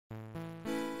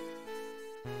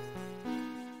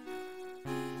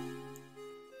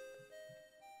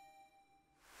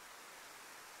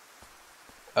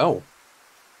Oh,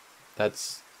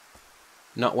 that's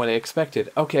not what I expected.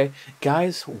 Okay,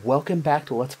 guys, welcome back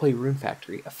to Let's Play Rune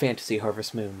Factory, a fantasy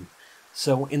Harvest Moon.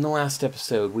 So, in the last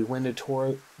episode, we went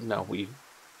to No, we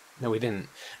didn't.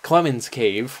 Clemens'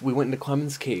 cave. We went into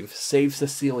Clemens' cave, saved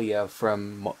Cecilia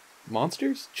from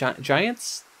monsters?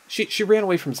 Giants? She ran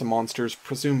away from some monsters,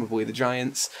 presumably the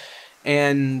giants,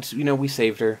 and, you know, we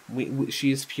saved her.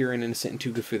 She is pure and innocent and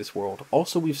too good for this world.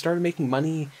 Also, we've started making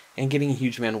money and getting a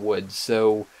huge amount of wood,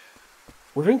 so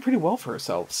we're doing pretty well for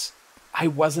ourselves. I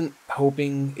wasn't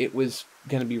hoping it was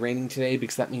going to be raining today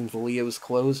because that means Leo's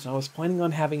closed, and I was planning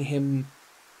on having him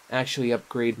actually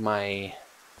upgrade my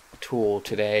tool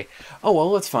today. Oh,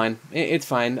 well, it's fine. It's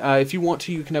fine. If you want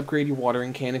to, you can upgrade your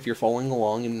watering can if you're following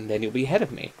along, and then you'll be ahead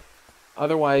of me.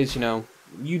 Otherwise, you know,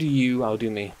 you do you, I'll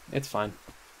do me. It's fine.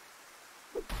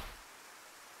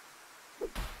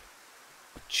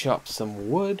 Chop some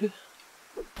wood.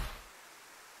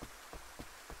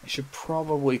 I should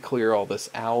probably clear all this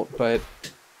out, but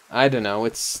I don't know,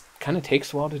 it's kind of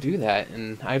takes a while to do that,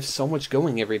 and I have so much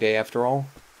going every day after all.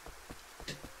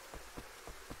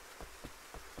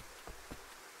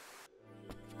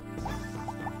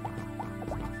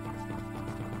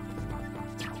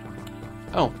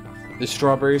 Oh, the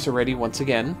strawberries are ready once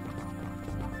again.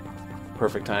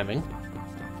 Perfect timing.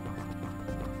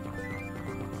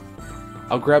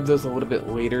 I'll grab those a little bit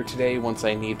later today once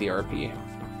I need the RP.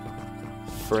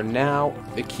 For now,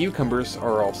 the cucumbers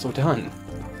are also done.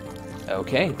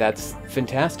 Okay, that's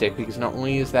fantastic, because not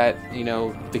only is that, you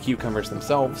know, the cucumbers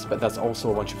themselves, but that's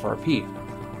also a bunch of RP.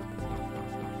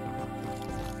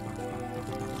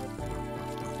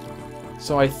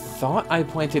 So I thought I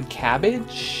planted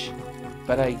cabbage,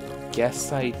 but I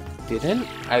guess I didn't.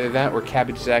 Either that or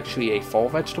cabbage is actually a fall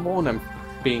vegetable and I'm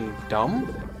being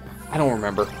dumb? I don't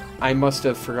remember. I must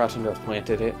have forgotten to have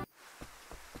planted it.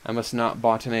 I must not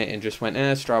bought in it and just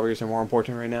went, strawberries are more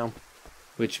important right now.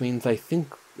 Which means I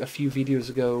think a few videos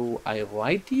ago I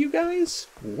lied to you guys?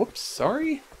 Whoops,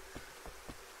 sorry.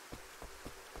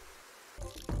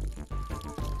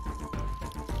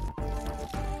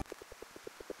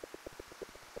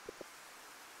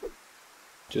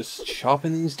 Just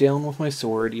chopping these down with my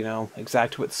sword, you know,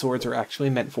 exactly what swords are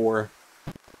actually meant for.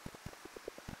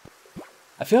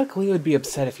 I feel like Leo would be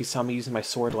upset if he saw me using my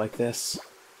sword like this.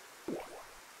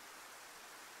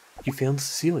 You found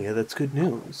Cecilia, that's good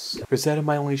news. Rosetta,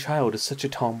 my only child, is such a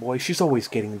tomboy. She's always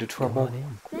getting into trouble.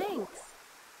 Thanks.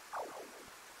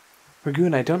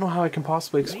 Rune, I don't know how I can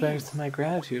possibly express my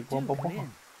gratitude. Blah, blah, blah.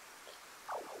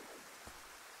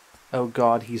 Oh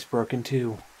god, he's broken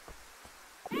too.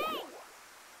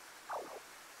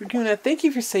 Rune, thank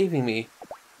you for saving me.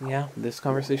 Yeah, this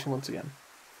conversation once again.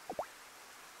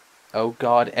 Oh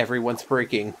god, everyone's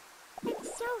breaking. I'm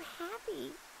so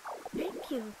happy.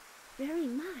 Thank you very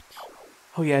much.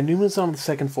 Oh yeah, Numa's on the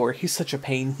second floor. He's such a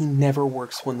pain. He never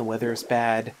works when the weather is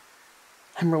bad.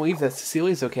 I'm relieved that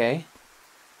Cecilia's okay.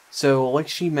 So, like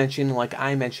she mentioned, like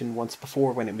I mentioned once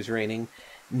before when it was raining,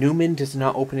 Newman does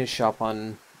not open his shop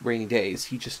on rainy days.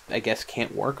 He just, I guess,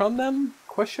 can't work on them?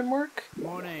 Question mark?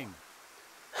 Morning.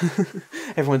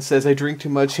 Everyone says I drink too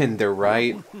much, and they're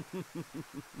right.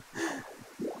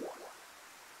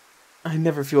 I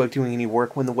never feel like doing any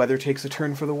work when the weather takes a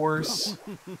turn for the worse.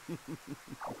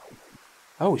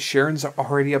 Oh, Sharon's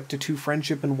already up to 2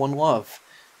 friendship and 1 love.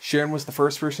 Sharon was the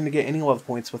first person to get any love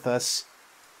points with us.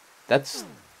 That's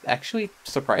actually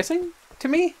surprising to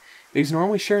me, because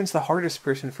normally Sharon's the hardest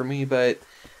person for me, but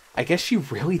I guess she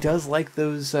really does like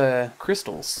those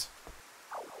crystals.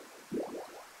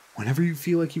 Whenever you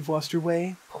feel like you've lost your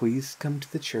way, please come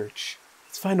to the church.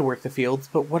 It's fine to work the fields,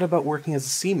 but what about working as a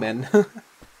seaman?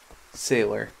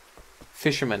 Sailor.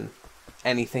 Fisherman.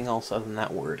 Anything else other than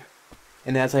that word.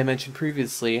 And as I mentioned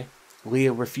previously,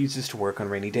 Leo refuses to work on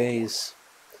rainy days.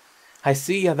 I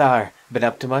see ya there. Been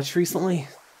up to much recently?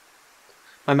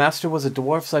 My master was a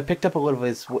dwarf, so I picked up a little of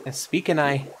his speaking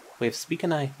eye. Way of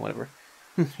speaking eye, whatever.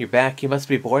 You're back. You must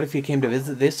be bored if you came to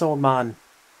visit this old man.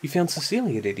 You found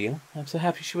Cecilia, did you? I'm so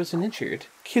happy she wasn't injured.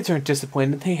 Kids aren't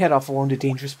disappointed. They head off alone to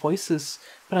dangerous places.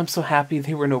 But I'm so happy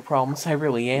they were no problems. I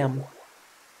really am.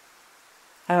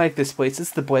 I like this place.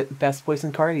 It's the best place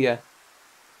in Cardia.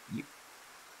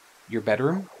 Your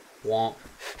bedroom? Womp.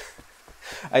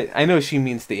 I know she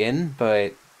means the inn,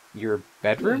 but your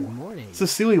bedroom? Good morning.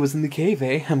 Cecilia was in the cave,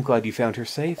 eh? I'm glad you found her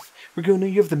safe. Raguna,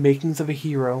 you have the makings of a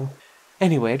hero.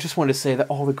 Anyway, I just wanted to say that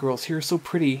all the girls here are so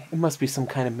pretty. It must be some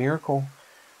kind of miracle.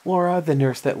 Laura, the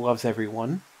nurse that loves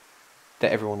everyone.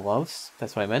 That everyone loves?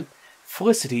 That's what I meant.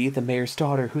 Felicity, the mayor's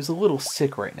daughter, who's a little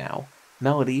sick right now.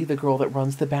 Melody, the girl that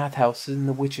runs the bathhouse in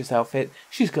the witch's outfit.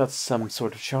 She's got some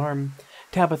sort of charm.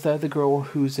 Tabitha, the girl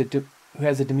who's who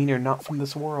has a demeanor not from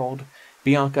this world.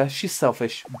 Bianca, she's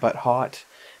selfish, but hot.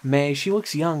 May, she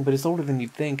looks young, but is older than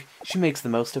you'd think. She makes the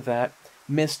most of that.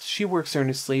 Mist, she works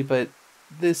earnestly, but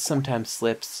this sometimes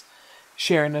slips.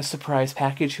 Sharon, a surprise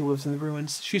package who lives in the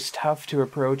ruins. She's tough to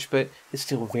approach, but is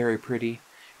still very pretty.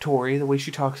 Tori, the way she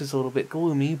talks is a little bit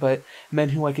gloomy, but men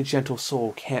who like a gentle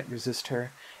soul can't resist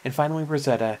her. And finally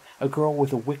Rosetta, a girl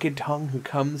with a wicked tongue who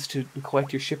comes to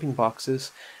collect your shipping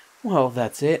boxes. Well,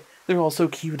 that's it. They're all so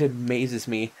cute it amazes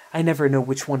me. I never know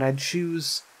which one I'd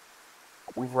choose.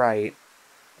 Right.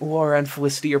 Laura and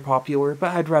Felicity are popular,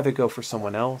 but I'd rather go for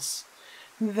someone else.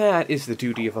 That is the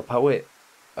duty of a poet.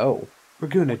 Oh.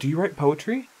 Raguna, do you write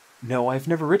poetry? No, I've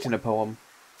never written a poem.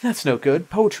 That's no good.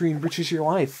 Poetry enriches your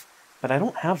life. But I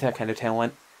don't have that kind of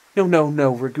talent. No,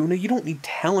 Raguna, you don't need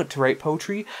talent to write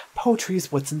poetry. Poetry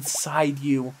is what's inside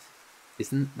you.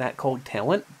 Isn't that called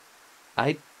talent?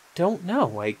 I don't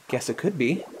know. I guess it could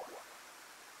be.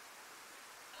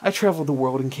 I traveled the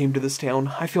world and came to this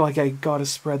town. I feel like I gotta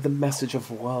spread the message of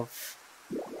love.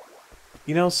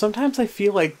 You know, sometimes I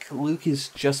feel like Luke is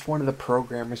just one of the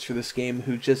programmers for this game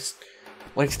who just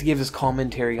likes to give his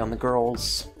commentary on the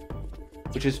girls.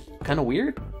 Which is kind of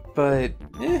weird, but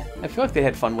I feel like they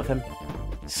had fun with him.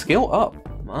 Skill up.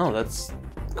 Oh, that's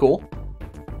cool.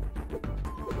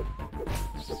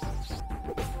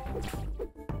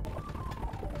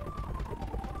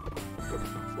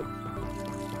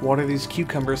 Water these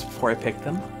cucumbers before I pick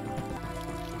them,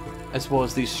 as well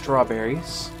as these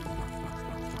strawberries.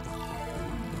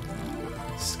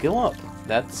 Skill up.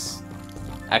 That's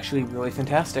actually really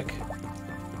fantastic.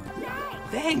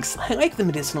 Thanks! I like the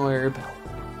medicinal herb.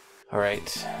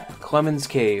 Alright, Clemens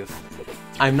Cave.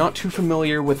 I'm not too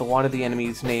familiar with a lot of the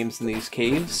enemies' names in these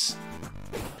caves.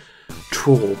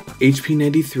 Troll, HP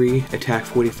 93, attack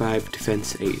 45,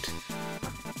 defense 8.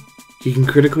 He can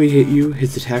critically hit you,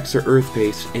 his attacks are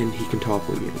earth-based, and he can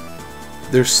topple you.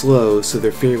 They're slow, so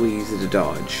they're fairly easy to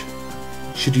dodge.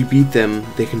 Should you beat them,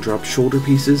 they can drop shoulder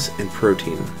pieces and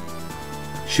protein.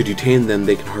 Should you tame them,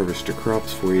 they can harvest your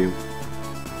crops for you.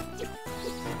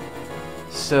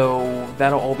 So,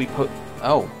 that'll all be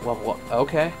oh, well,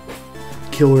 okay.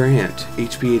 Killer Ant,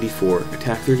 HP 84,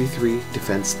 attack 33,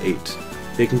 defense 8.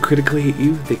 They can critically hit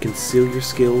you, they can seal your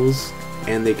skills,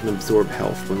 and they can absorb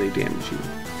health when they damage you.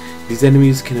 These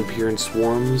enemies can appear in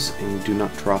swarms and do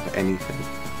not drop anything.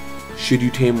 Should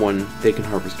you tame one, they can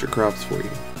harvest your crops for you.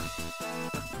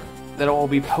 That'll all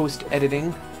be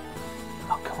post-editing.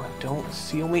 Oh, come on, don't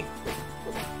seal me.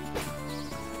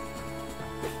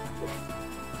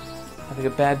 Having a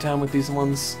bad time with these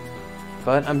ones,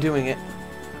 but I'm doing it.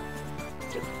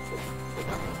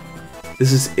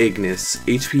 This is Ignis,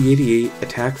 HP 88,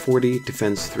 attack 40,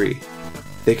 defense 3.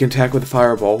 They can attack with a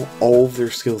fireball, all of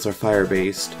their skills are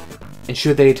fire-based. And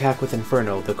should they attack with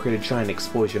Inferno, they'll create a giant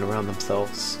explosion around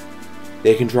themselves.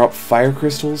 They can drop fire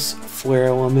crystals, flare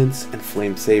elements, and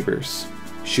flame sabers.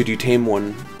 Should you tame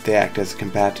one, they act as a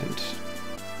combatant.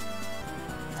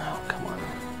 Oh, come on.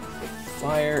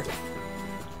 Fire.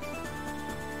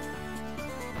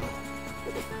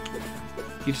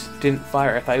 He just didn't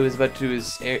fire. I thought he was about to do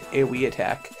his AoE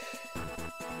attack.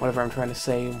 Whatever I'm trying to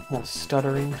say while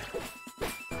stuttering.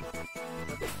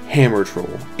 Hammer Troll,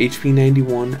 HP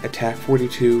 91, attack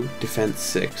 42, defense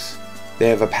 6. They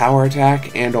have a power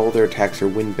attack, and all their attacks are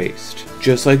wind-based.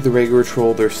 Just like the regular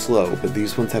troll, they're slow, but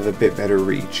these ones have a bit better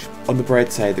reach. On the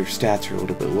bright side, their stats are a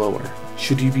little bit lower.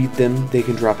 Should you beat them, they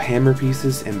can drop hammer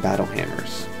pieces and battle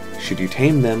hammers. Should you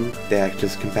tame them, they act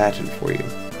as a combatant for you.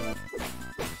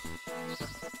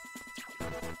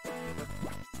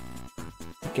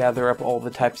 Gather up all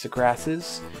the types of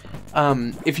grasses.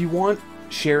 If you want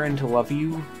Sharon to love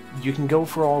you, you can go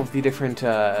for all of the different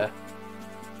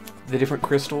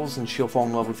crystals and she'll fall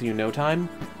in love with you in no time.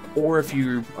 Or if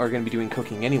you are going to be doing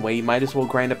cooking anyway, you might as well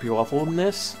grind up your level in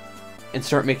this and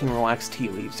start making relaxed tea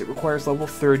leaves. It requires level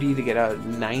 30 to get a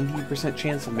 90%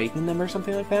 chance of making them or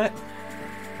something like that.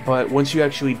 But once you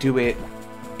actually do it,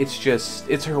 it's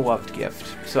her loved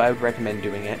gift. So I would recommend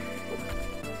doing it.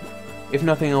 If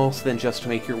nothing else, then just to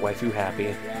make your waifu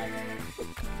happy.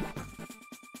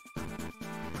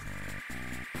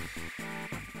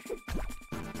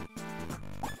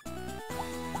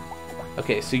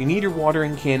 Okay, so you need your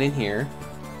watering can in here.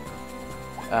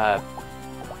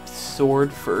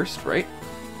 Sword first, right?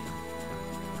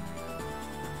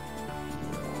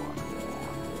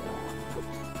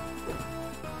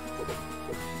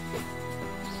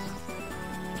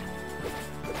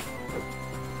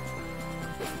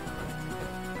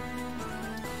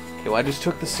 Okay, well I just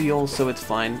took the seal, so it's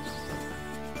fine.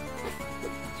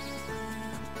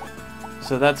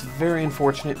 So that's very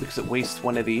unfortunate because it wastes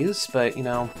one of these, but, you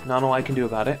know, not all I can do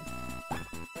about it.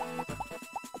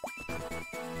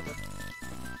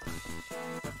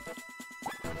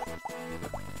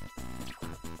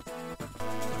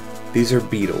 These are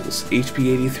beetles,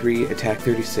 HP 83, attack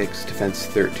 36, defense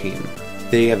 13.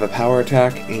 They have a power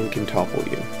attack and can topple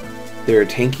you. They're a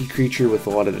tanky creature with a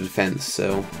lot of defense,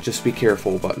 so just be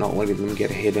careful about not letting them get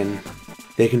a hit in.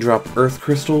 They can drop earth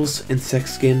crystals, insect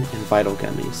skin, and vital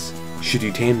gummies. Should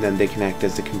you tame them, they can act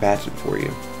as a combatant for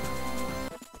you.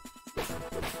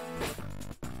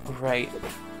 Right.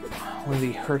 One of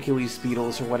the Hercules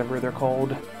beetles or whatever they're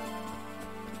called.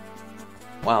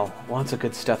 Wow, lots of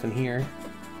good stuff in here.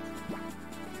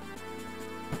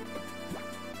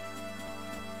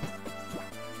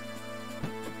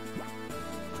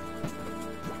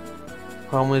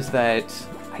 Problem is that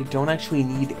I don't actually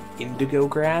need indigo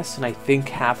grass, and I think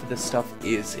half of this stuff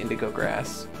is indigo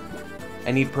grass.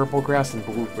 I need purple grass and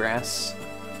blue grass.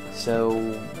 So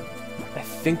I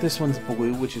think this one's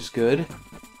blue, which is good.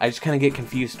 I just kind of get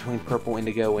confused between purple,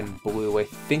 indigo, and blue. I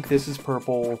think this is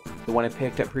purple. The one I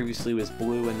picked up previously was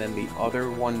blue, and then the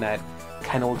other one that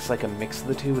kind of looks like a mix of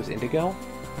the two is indigo.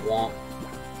 Womp.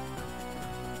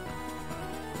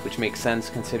 Which makes sense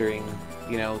considering,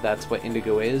 you know, that's what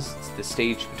indigo is. It's the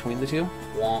stage between the two.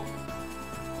 Womp.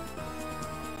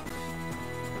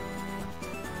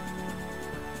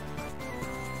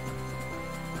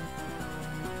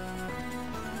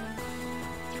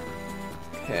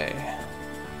 Okay.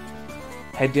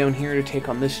 Head down here to take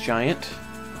on this giant.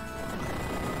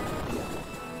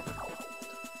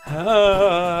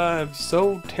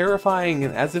 So terrifying,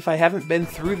 as if I haven't been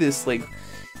through this, like,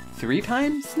 3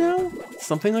 times now?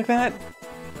 Something like that?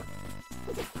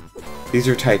 These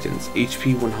are Titans,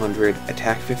 HP 100,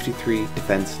 attack 53,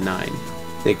 defense 9.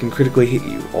 They can critically hit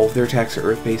you, all of their attacks are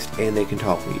earth-based, and they can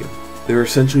topple you. They're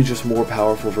essentially just more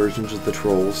powerful versions of the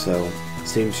trolls, so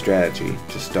same strategy,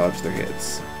 just dodge their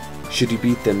hits. Should you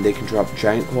beat them, they can drop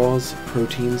giant claws,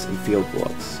 proteins, and field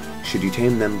gloves. Should you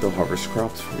tame them, they'll harvest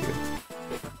crops for you.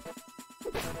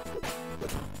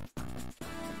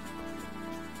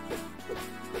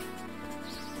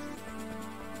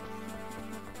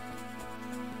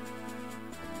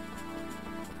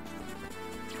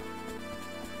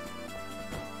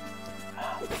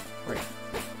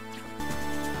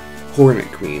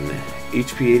 Hornet Queen,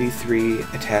 HP 83,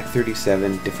 attack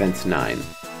 37, defense 9.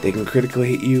 They can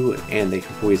critically hit you, and they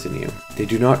can poison you. They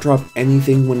do not drop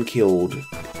anything when killed,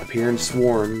 appear in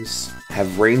swarms,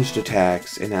 have ranged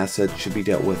attacks, and as such should be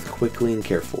dealt with quickly and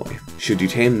carefully. Should you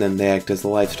tame them, they act as the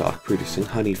livestock, producing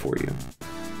honey for you.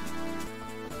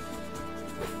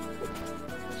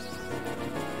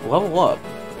 Level up.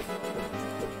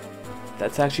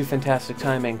 That's actually fantastic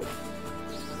timing.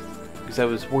 Because I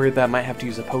was worried that I might have to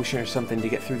use a potion or something to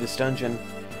get through this dungeon.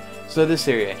 So this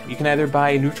area, you can either buy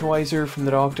a neutralizer from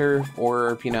the doctor,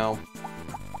 or, you know,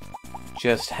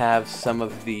 just have some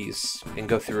of these and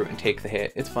go through and take the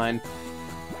hit. It's fine.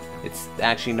 It's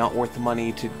actually not worth the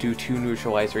money to do 2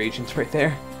 neutralizer agents right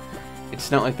there.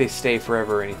 It's not like they stay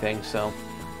forever or anything, so.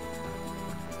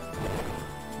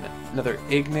 Another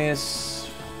Ignis.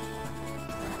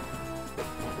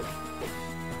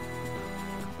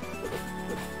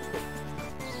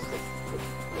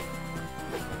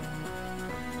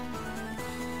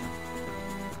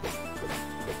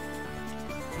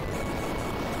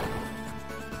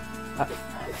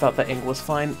 I thought that ink was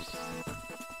fine.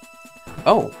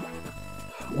 Oh!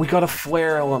 We got a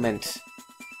flare element!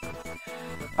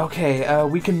 Okay,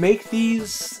 we can make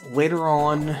these later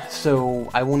on,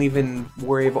 so I won't even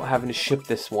worry about having to ship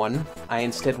this one. I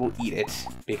instead will eat it,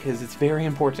 because it's very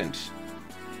important.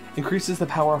 Increases the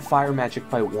power of fire magic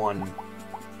by 1.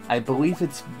 I believe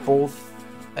it's both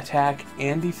attack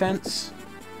and defense.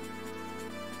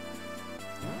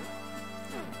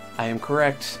 I am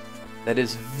correct. That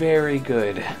is very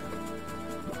good.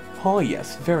 Oh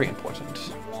yes, very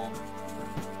important.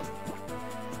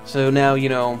 So now, you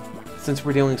know, since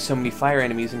we're dealing with so many fire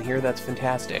enemies in here, that's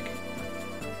fantastic.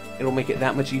 It'll make it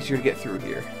that much easier to get through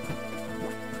here.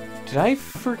 Did I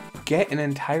forget an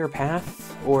entire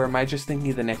path? Or am I just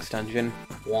thinking of the next dungeon?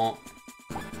 Womp.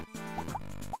 I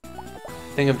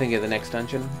think I'm thinking of the next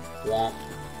dungeon. Womp.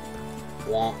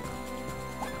 Womp.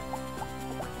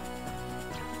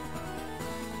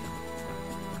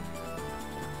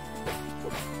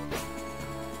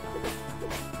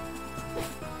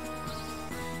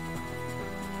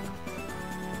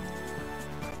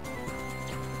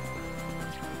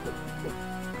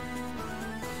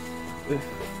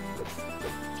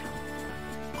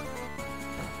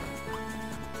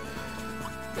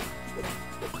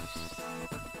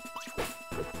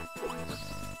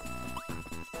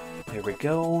 There we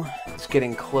go. It's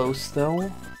getting close,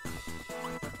 though.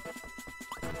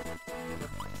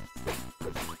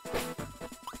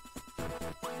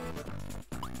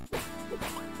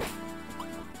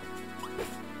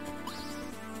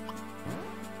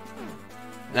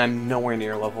 and I'm nowhere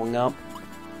near leveling up.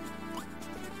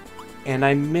 And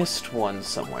I missed one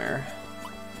somewhere.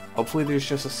 Hopefully there's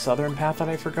just a southern path that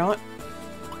I forgot.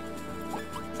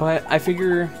 But I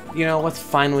figure, you know, let's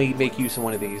finally make use of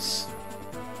one of these.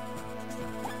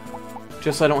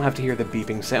 Just so I don't have to hear the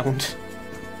beeping sound.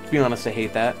 To be honest, I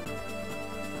hate that.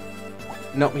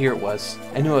 Nope, here it was.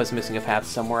 I knew I was missing a path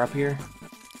somewhere up here.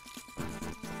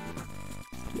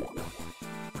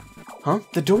 Huh?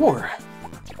 The door!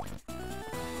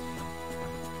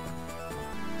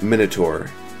 Minotaur,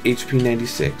 HP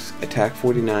 96, attack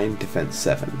 49, defense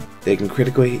 7. They can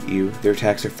critically hit you, their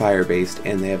attacks are fire-based,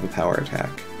 and they have a power attack.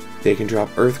 They can drop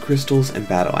earth crystals and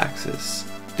battle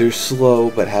axes. They're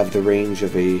slow, but have the range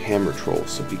of a hammer troll,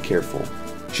 so be careful.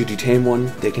 Should you tame one,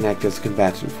 they can act as a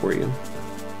combatant for you.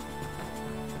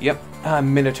 Yep,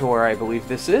 Minotaur, I believe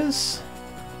this is.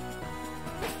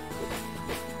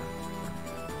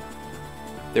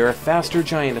 They're a faster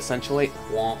giant, essentially.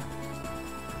 Womp.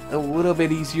 A little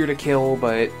bit easier to kill,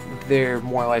 but they're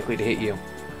more likely to hit you.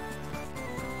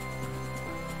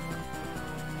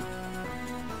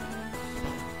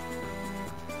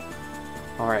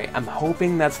 Alright, I'm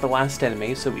hoping that's the last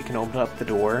enemy, so we can open up the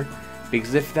door.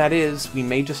 Because if that is, we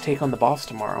may just take on the boss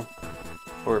tomorrow.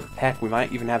 Or, heck, we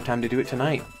might even have time to do it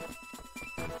tonight.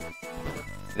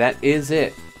 That is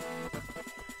it.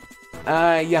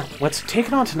 Yeah, let's take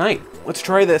it on tonight. Let's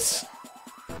try this.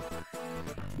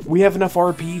 We have enough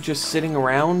RP just sitting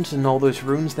around and all those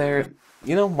runes there.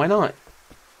 You know, why not?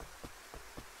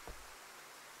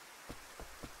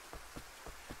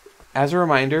 As a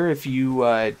reminder, if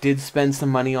you did spend some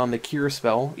money on the cure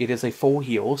spell, it is a full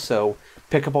heal, so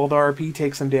pick up all the RP,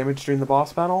 take some damage during the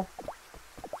boss battle.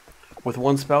 With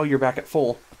one spell, you're back at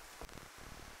full.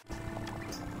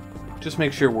 Just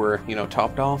make sure we're, you know,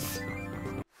 topped off.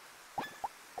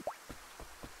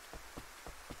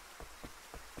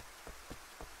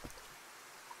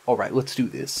 Alright, let's do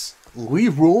this.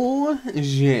 Leroy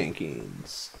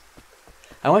Jenkins.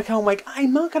 I like how I'm like,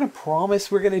 I'm not going to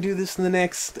promise we're going to do this in the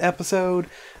next episode,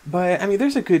 but, I mean,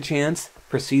 there's a good chance.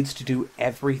 Proceeds to do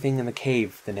everything in the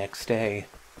cave the next day.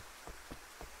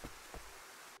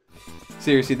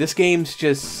 Seriously, this game's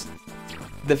just...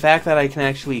 The fact that I can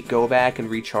actually go back and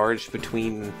recharge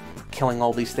between killing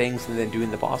all these things and then doing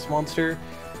the boss monster,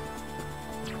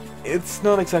 it's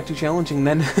not exactly challenging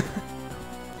then.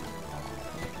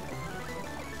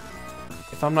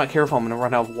 If I'm not careful, I'm going to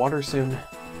run out of water soon.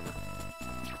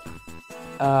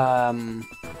 I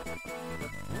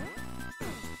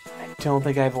don't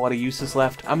think I have a lot of uses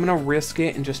left. I'm going to risk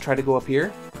it and just try to go up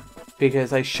here.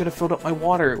 Because I should have filled up my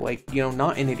water, like, you know,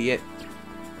 not an idiot.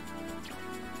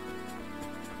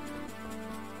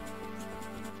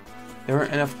 There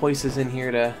aren't enough places in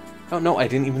here to... Oh, no, I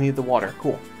didn't even need the water.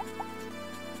 Cool.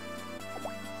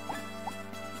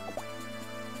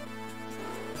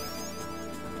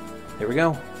 There we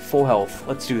go. Full health.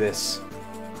 Let's do this.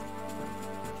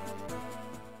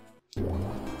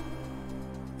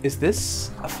 Is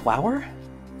this a flower?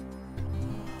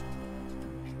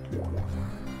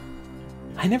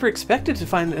 I never expected to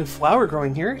find a flower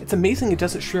growing here. It's amazing it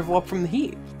doesn't shrivel up from the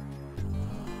heat.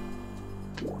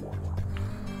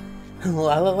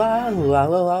 La la la, la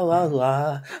la la la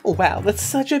la. Wow, that's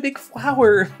such a big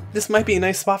flower. This might be a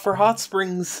nice spot for hot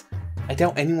springs. I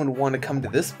doubt anyone would want to come to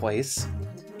this place.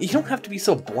 You don't have to be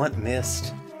so blunt,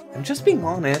 Mist. I'm just being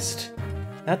honest.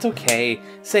 That's okay.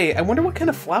 Say, I wonder what kind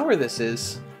of flower this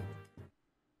is.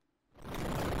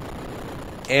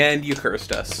 And you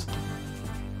cursed us.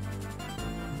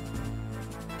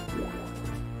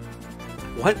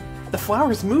 What? The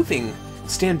flower's moving!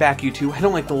 Stand back, you two. I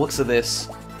don't like the looks of this.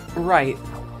 Right.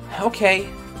 Okay.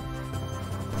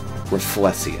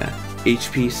 Rafflesia,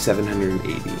 HP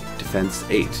 780, defense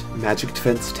 8, magic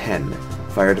defense 10,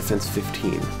 fire defense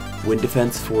 15, wind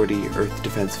defense 40, earth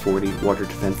defense 40, water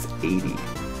defense 80.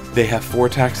 They have 4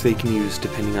 attacks they can use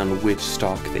depending on which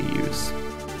stock they use.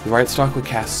 The right stock will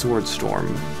cast Sword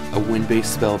Storm, a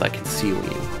wind-based spell that can seal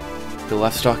you. The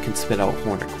left stock can spit out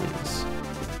Hornet Queens.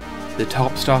 The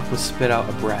top stock will spit out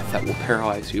a breath that will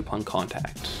paralyze you upon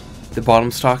contact. The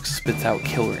bottom stock spits out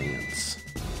Killer Ants.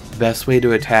 The best way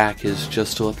to attack is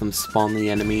just to let them spawn the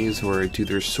enemies or do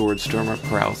their Sword Storm or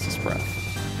Paralysis Breath.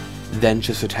 Then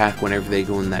just attack whenever they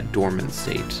go in that dormant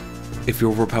state. If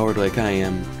you're overpowered like I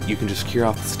am, you can just cure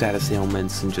off the status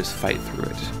ailments and just fight through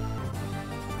it.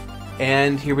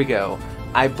 And here we go.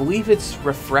 I believe it's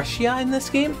Rafflesia in this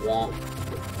game?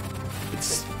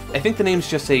 I think the name's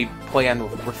just a play on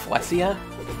Rafflesia.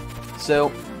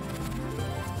 So,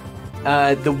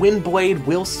 the Wind Blade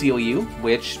will seal you,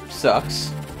 which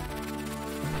sucks.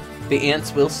 The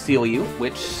ants will steal you,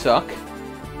 which suck.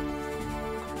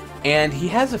 And he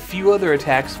has a few other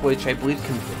attacks which I believe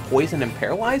can poison and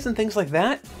paralyze and things like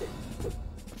that.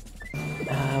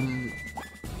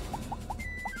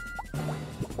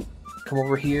 Come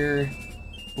over here,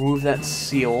 remove that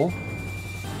seal,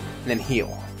 and then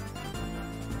heal.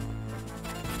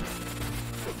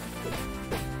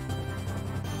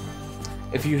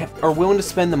 If you are willing to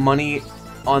spend the money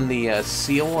on the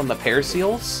seal, on the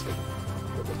paraseals,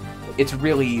 it's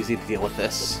really easy to deal with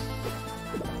this.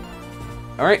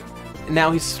 Alright,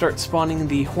 now he starts spawning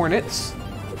the hornets.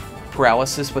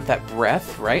 Paralysis with that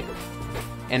breath, right?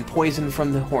 And poison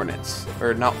from the hornets.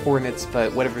 Or not hornets,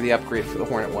 but whatever the upgrade for the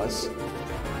hornet was.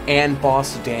 And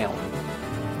boss down.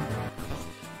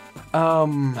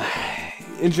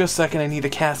 In just a second I need to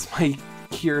cast my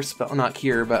cure spell. Not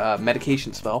cure, but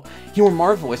medication spell. You were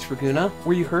marvelous, Raguna.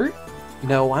 Were you hurt?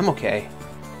 No, I'm okay.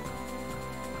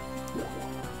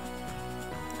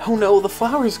 Oh no, the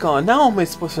flower's gone. Now how am I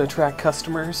supposed to attract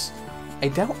customers? I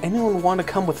doubt anyone would want to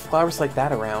come with flowers like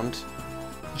that around.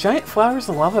 Giant flowers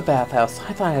and lava bathhouse.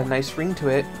 I thought it had a nice ring to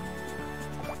it.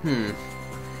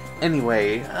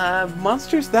 Anyway,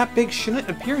 monsters that big shouldn't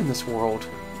appear in this world.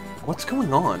 What's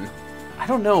going on? I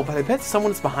don't know, but I bet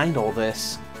someone's behind all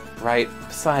this. Right,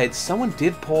 besides, someone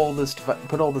did put all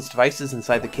those devices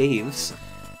inside the caves.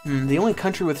 The only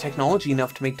country with technology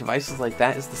enough to make devices like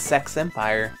that is the Sex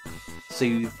Empire. So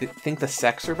you think the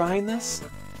Sex are behind this?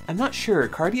 I'm not sure.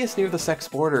 Cardia's near the Sex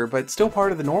border, but it's still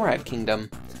part of the NORAD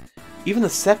kingdom. Even the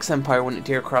Sex Empire wouldn't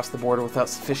dare cross the border without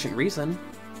sufficient reason.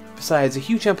 Besides, a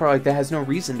huge empire like that has no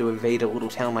reason to invade a little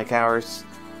town like ours.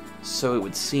 So it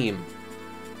would seem.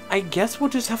 I guess we'll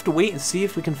just have to wait and see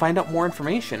if we can find out more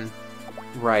information.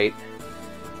 Right.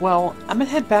 Well, I'm gonna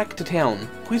head back to town.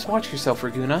 Please watch yourself,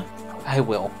 Raguna. I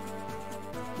will.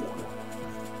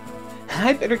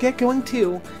 I better get going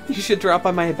too. You should drop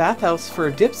by my bathhouse for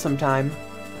a dip sometime.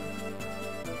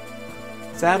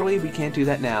 Sadly, we can't do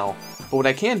that now. But what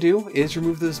I can do is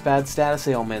remove those bad status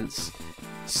ailments.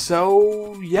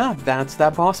 So, yeah, that's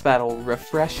that boss battle.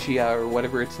 Rafflesia, or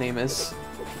whatever its name is.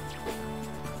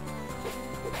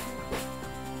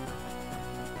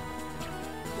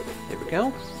 There we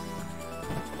go.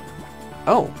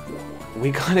 Oh,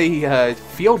 we got a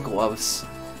field gloves.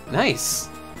 Nice.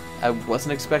 I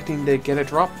wasn't expecting to get a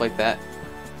drop like that.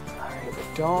 Alright,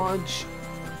 dodge.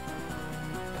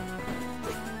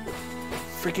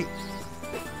 Freaking...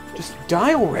 just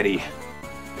die already!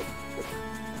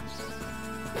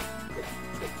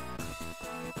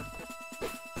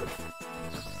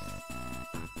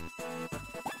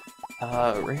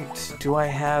 Right. Do I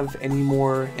have any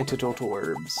more antidotal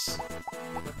herbs?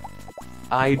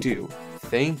 I do.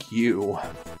 Thank you.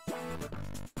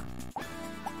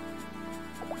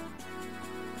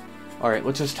 Alright,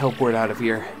 let's just teleport out of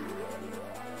here.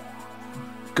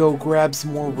 Go grab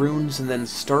some more runes and then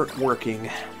start working.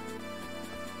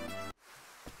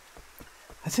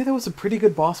 I'd say that was a pretty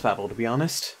good boss battle, to be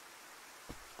honest.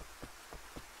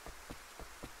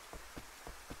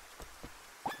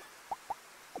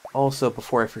 Also,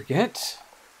 before I forget...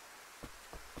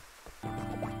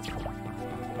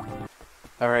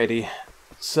 Alrighty.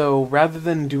 So, rather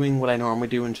than doing what I normally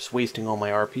do and just wasting all my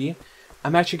RP,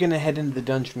 I'm actually going to head into the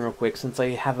dungeon real quick since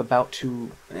I have about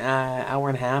hour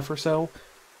and a half or so.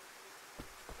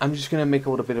 I'm just going to make a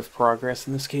little bit of progress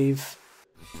in this cave.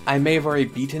 I may have already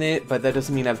beaten it, but that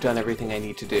doesn't mean I've done everything I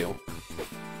need to do.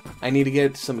 I need to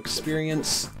get some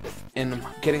experience and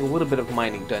getting a little bit of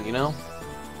mining done, you know?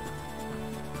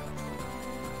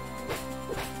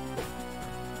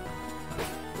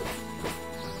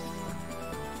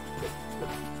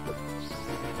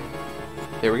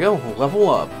 There we go, level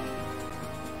up.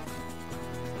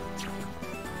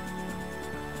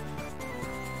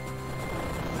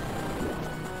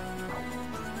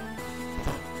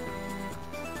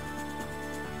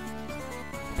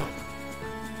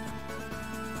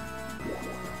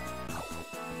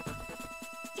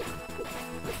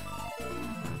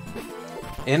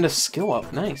 And a skill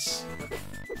up, nice.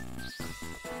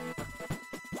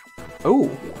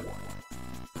 Oh!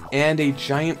 And a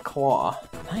giant claw,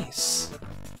 nice.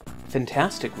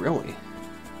 Fantastic, really.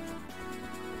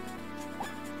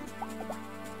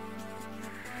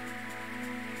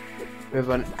 We have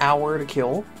an hour to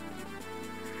kill.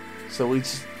 So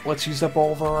let's use up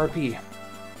all of our RP.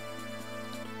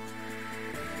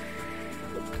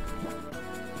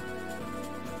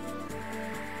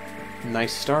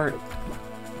 Nice start.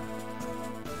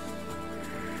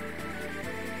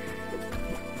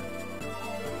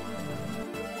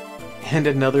 And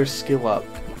another skill up.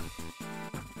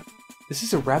 This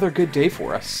is a rather good day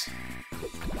for us.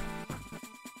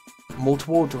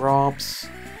 Multiple drops,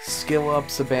 skill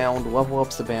ups abound, level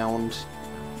ups abound.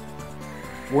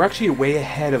 We're actually way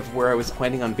ahead of where I was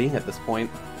planning on being at this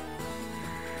point.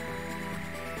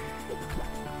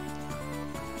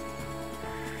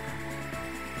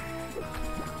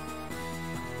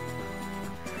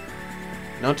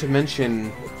 Not to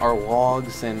mention our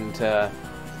logs and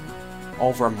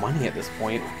all of our money at this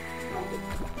point.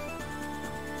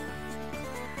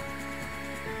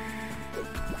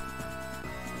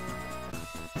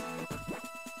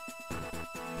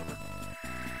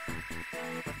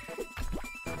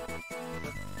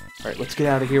 Alright, let's get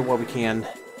out of here while we can.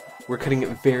 We're cutting it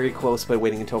very close by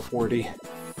waiting until 40.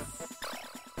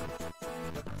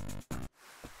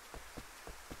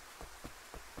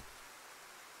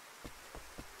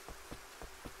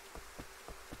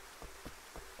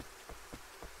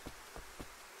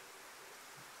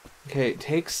 Okay, it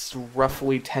takes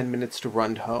roughly 10 minutes to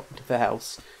run to the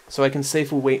house, so I can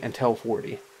safely wait until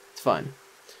 40. It's fine.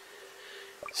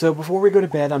 So before we go to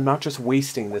bed, I'm not just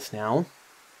wasting this now.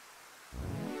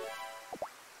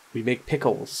 We make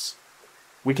pickles.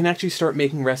 We can actually start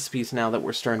making recipes now that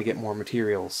we're starting to get more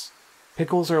materials.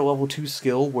 Pickles are a level 2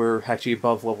 skill. We're actually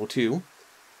above level 2.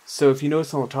 So if you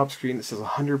notice on the top screen, it says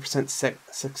 100%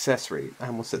 success rate. I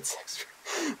almost said sex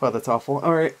rate. Wow, that's awful.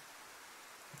 Alright.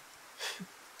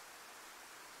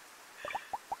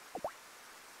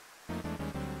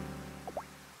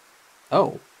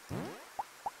 Oh.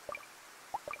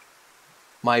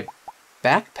 My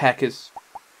backpack is...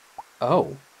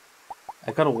 Oh.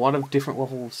 I got a lot of different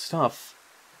level of stuff.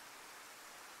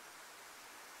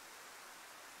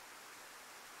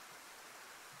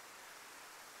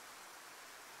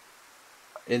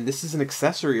 And this is an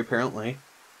accessory, apparently.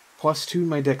 +2 to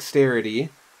my dexterity.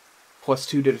 +2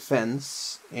 to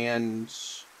defense. And...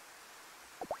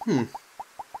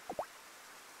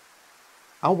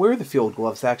 I'll wear the field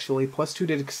gloves, actually. +2 to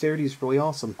dexterity is really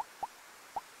awesome.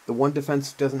 The 1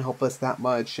 defense doesn't help us that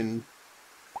much, and...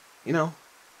 You know...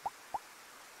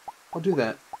 I'll do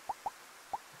that.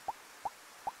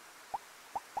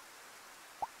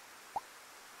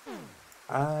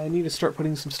 I need to start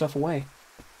putting some stuff away.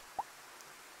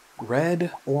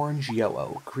 Red, orange,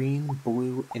 yellow, green,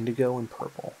 blue, indigo, and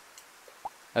purple.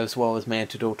 As well as my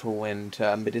antidotal and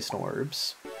medicinal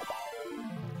herbs.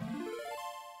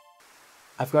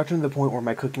 I've gotten to the point where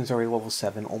my cooking's already level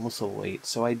 7, almost level 8,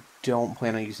 so I don't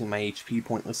plan on using my HP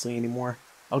pointlessly anymore.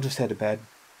 I'll just head to bed.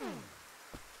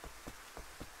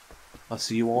 I'll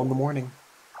see you all in the morning.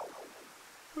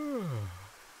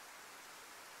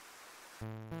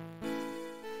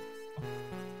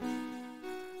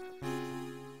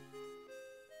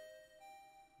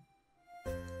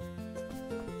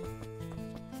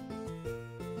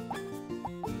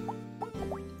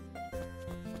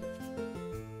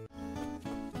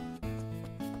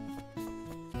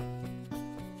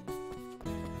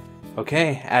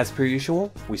 Okay, as per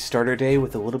usual, we start our day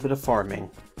with a little bit of farming.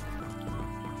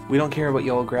 We don't care about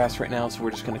yellow grass right now, so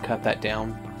we're just going to cut that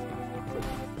down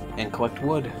and collect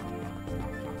wood.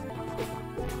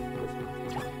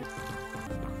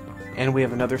 And we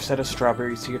have another set of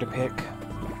strawberries here to pick.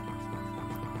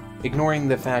 Ignoring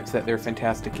the fact that they're a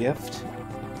fantastic gift,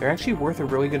 they're actually worth a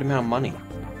really good amount of money.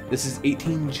 This is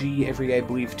 18G every, I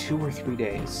believe, 2 or 3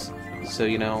 days. So,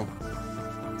 you know,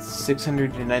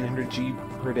 600 to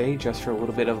 900G per day just for a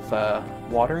little bit of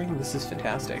watering. This is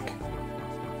fantastic.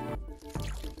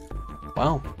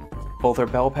 Wow, both our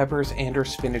bell peppers and our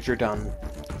spinach are done.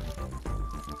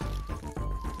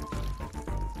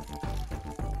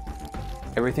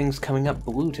 Everything's coming up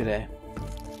blue today.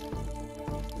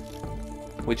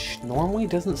 Which normally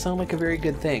doesn't sound like a very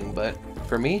good thing, but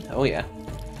for me, oh yeah.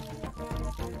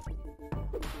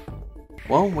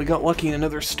 Well, we got lucky and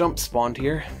another stump spawned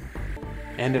here.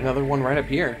 And another one right up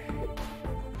here.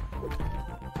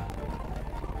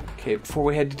 Okay, before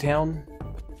we head to town,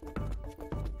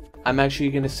 I'm actually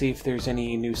going to see if there's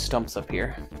any new stumps up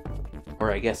here.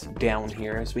 Or I guess down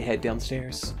here as we head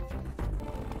downstairs.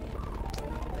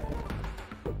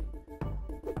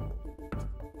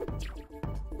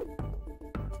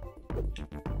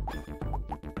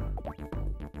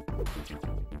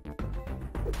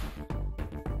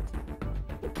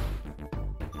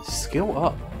 Skill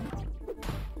up.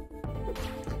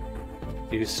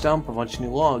 New stump, a bunch of new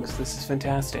logs. This is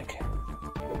fantastic.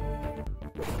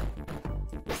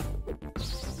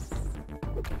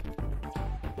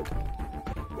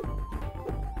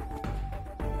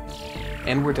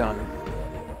 And we're done.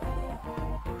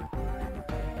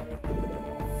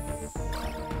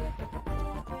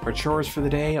 Our chores for the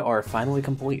day are finally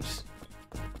complete.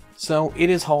 So, it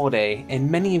is holiday, and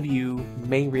many of you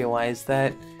may realize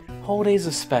that holiday is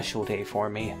a special day for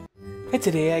me. It's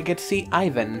a day I get to see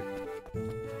Ivan.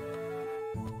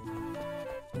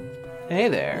 Hey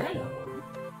there.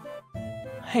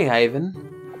 Hey,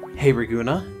 Ivan. Hey,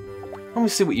 Raguna. Let me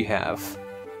see what you have.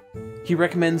 He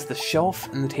recommends the shelf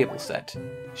and the table set.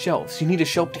 Shelves. You need a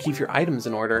shelf to keep your items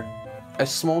in order. A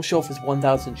small shelf is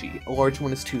 1000 G, a large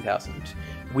one is 2000.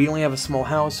 We only have a small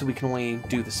house, so we can only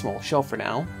do the small shelf for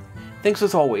now. Thanks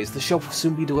as always, the shelf will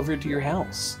soon be delivered to your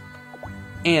house.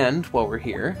 And, while we're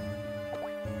here,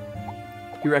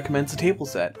 he recommends a table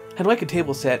set. I'd like a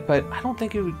table set, but I don't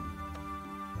think it would...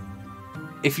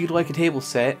 If you'd like a table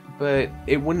set, but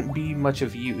it wouldn't be much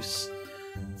of use.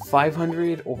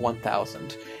 500 or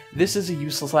 1000. This is a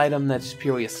useless item that's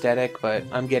purely aesthetic, but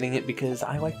I'm getting it because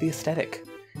I like the aesthetic.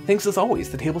 Thanks as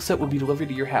always, the table set will be delivered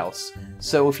to your house.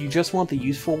 So if you just want the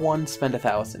useful one, spend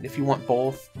 1000. If you want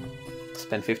both,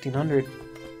 spend 1500.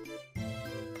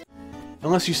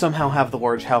 Unless you somehow have the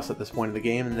large house at this point in the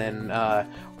game, and then,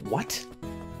 what?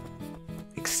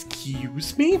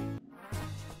 Excuse me?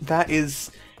 That is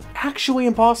actually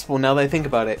impossible now that I think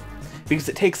about it. Because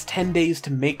it takes 10 days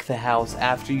to make the house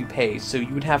after you pay, so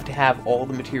you would have to have all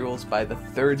the materials by the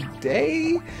 3rd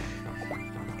day?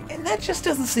 And that just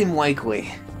doesn't seem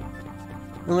likely.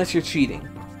 Unless you're cheating.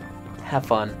 Have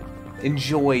fun.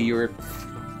 Enjoy your,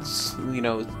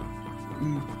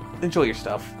 enjoy your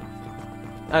stuff.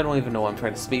 I don't even know what I'm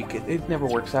trying to speak. It never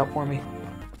works out for me.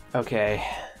 Okay.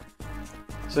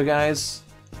 So guys,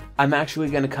 I'm actually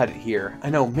gonna cut it here. I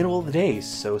know, middle of the day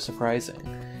is so surprising.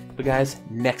 But guys,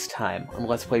 next time on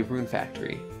Let's Play Rune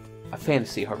Factory, a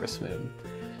fantasy Harvest Moon,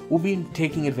 we'll be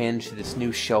taking advantage of this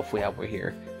new shelf we have over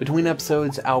here. Between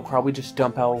episodes, I'll probably just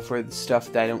dump out for the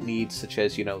stuff that I don't need, such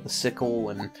as, the sickle,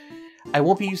 and I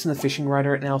won't be using the fishing rod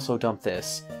right now, so dump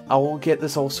this. I'll get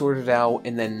this all sorted out,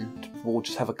 and then we'll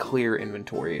just have a clear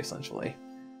inventory, essentially.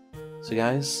 So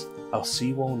guys, I'll see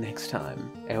you all next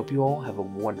time. I hope you all have a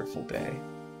wonderful day.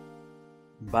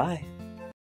 Bye.